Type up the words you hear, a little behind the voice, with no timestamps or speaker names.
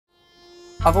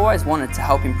I've always wanted to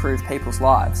help improve people's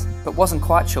lives, but wasn't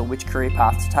quite sure which career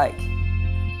path to take.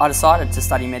 I decided to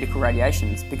study medical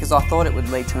radiations because I thought it would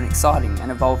lead to an exciting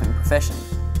and evolving profession.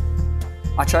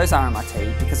 I chose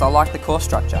RMIT because I like the course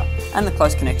structure and the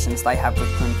close connections they have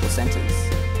with clinical centres.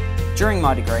 During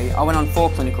my degree, I went on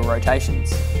 4 clinical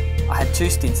rotations. I had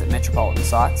 2 stints at metropolitan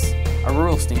sites, a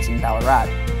rural stint in Ballarat,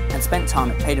 and spent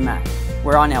time at Peter Mac,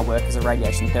 where I now work as a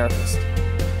radiation therapist.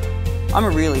 I'm a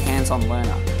really hands-on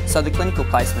learner, so the clinical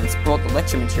placements brought the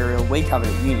lecture material we covered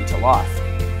at uni to life.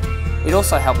 It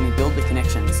also helped me build the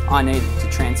connections I needed to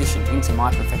transition into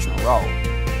my professional role.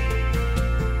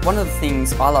 One of the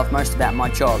things I love most about my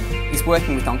job is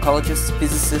working with oncologists,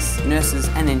 physicists, nurses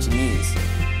and engineers.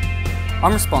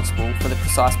 I'm responsible for the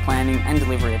precise planning and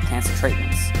delivery of cancer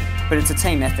treatments, but it's a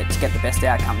team effort to get the best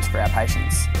outcomes for our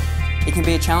patients. It can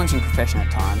be a challenging profession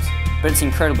at times, but it's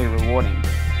incredibly rewarding.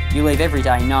 You leave every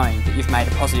day knowing that you've made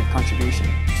a positive contribution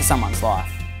to someone's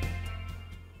life.